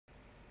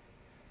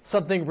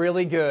Something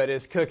really good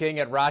is cooking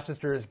at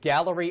Rochester's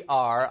Gallery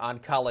R on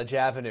College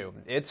Avenue.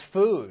 It's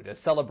Food, a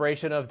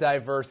celebration of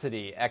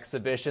diversity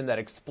exhibition that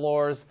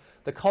explores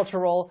the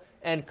cultural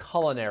and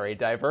culinary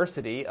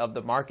diversity of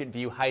the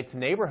Marketview Heights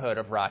neighborhood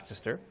of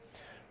Rochester.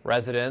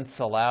 Residents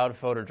allowed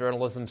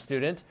photojournalism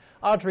student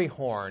Audrey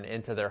Horn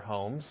into their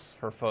homes.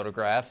 Her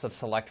photographs of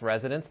select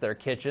residents, their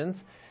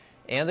kitchens,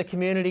 and the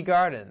community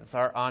gardens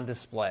are on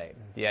display.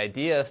 The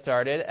idea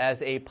started as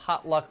a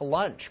potluck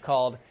lunch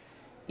called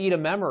Eat a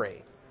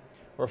Memory,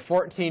 where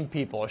 14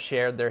 people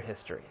shared their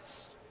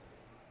histories.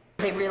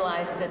 They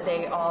realized that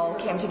they all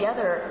came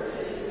together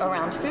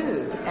around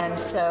food, and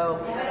so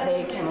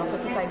they came up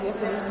with this idea for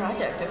this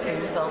project, a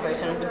food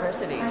celebration of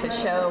diversity, to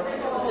show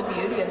just the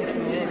beauty of the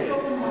community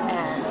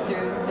and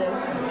through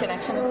the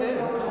connection of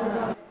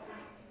food.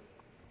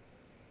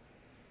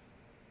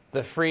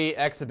 The free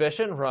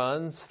exhibition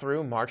runs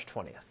through March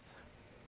 20th.